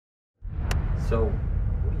So,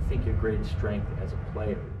 what do you think your greatest strength as a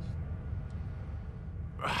player is?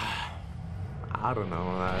 I don't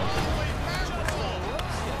know.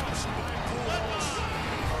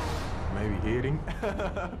 Maybe hitting.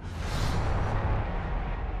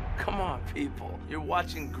 Come on, people. You're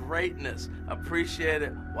watching greatness. Appreciate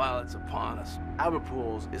it while it's upon us. Albert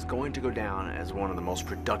Pujols is going to go down as one of the most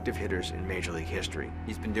productive hitters in Major League history.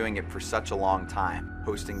 He's been doing it for such a long time,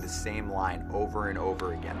 posting the same line over and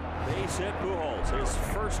over again. Base hit Pujols, his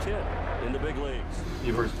first hit in the big leagues.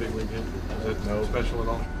 Your first big league hit? Is it no special at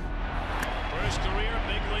all? First career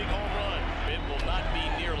big league home run. It will not be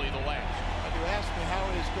nearly the last. If you ask me how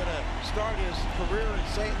he's going to start his career in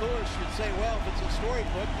St. Louis, you'd say, well, if it's a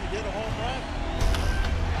storybook, he did a home run.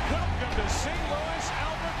 Welcome to St. Louis,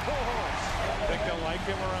 Albert Pujols. Think they'll like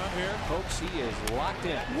him around here? Folks, he is locked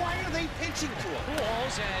in. Why are they pitching to him?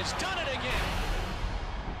 Pujols has done it again.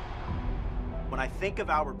 When I think of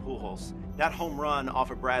Albert Pujols, that home run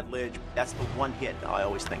off of Brad Lidge, that's the one hit I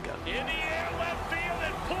always think of. In the air, left field,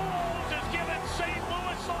 and Pujols has given St.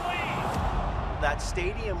 Louis the lead. That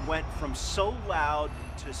stadium went from so loud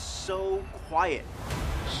to so quiet.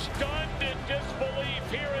 Stunned in disbelief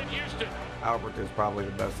here in Houston. Albert is probably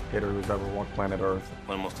the best hitter who's ever walked planet Earth.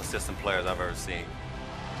 One of the most consistent players I've ever seen.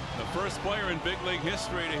 The first player in big league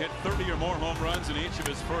history to hit 30 or more home runs in each of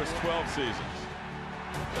his first 12 seasons.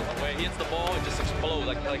 The way he hits the ball, it just explodes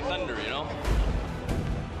like thunder, you know?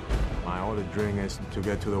 My only dream is to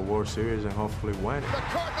get to the World Series and hopefully win. The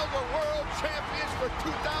Cardinals are world champions for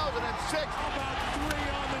 2006. About 3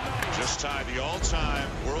 on the night. Just tied the all-time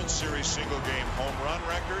World Series single-game home run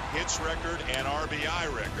record, hits record, and RBI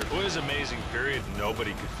record. It was an amazing period.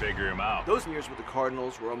 Nobody could figure him out. Those years with the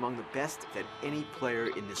Cardinals were among the best that any player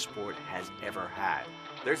in this sport has ever had.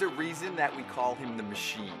 There's a reason that we call him the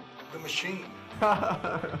Machine. The machine.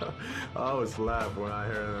 I always laugh when I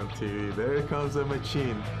hear it on TV. There comes a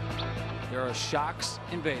machine. There are shocks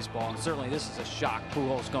in baseball, and certainly this is a shock.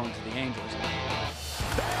 Pujols going to the Angels.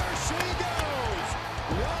 There she goes.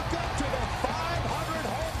 Welcome to the 500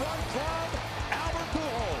 home run club, Albert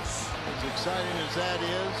Pujols. As exciting as that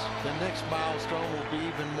is, the next milestone will be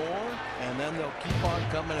even more, and then they'll keep on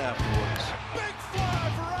coming afterwards. Big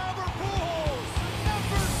fly for Albert Pujols,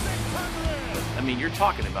 number 600. I mean, you're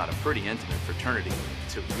talking about a pretty intimate fraternity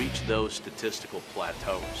to reach those statistical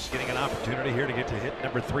plateaus. Getting an opportunity here to get to hit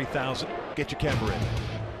number 3,000. Get your camera in.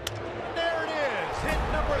 There it is. Hit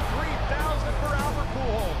number 3,000 for Albert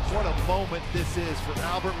Pujols. What a moment this is for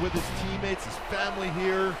Albert with his teammates, his family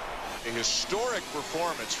here. A historic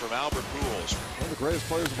performance from Albert Pujols. One of the greatest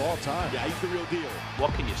players of all time. Yeah, he's the real deal.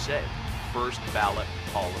 What can you say? First ballot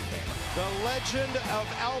Hall of Famer. The legend of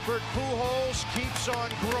Albert Pujols keeps on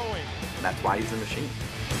growing. And that's why he's the Machine.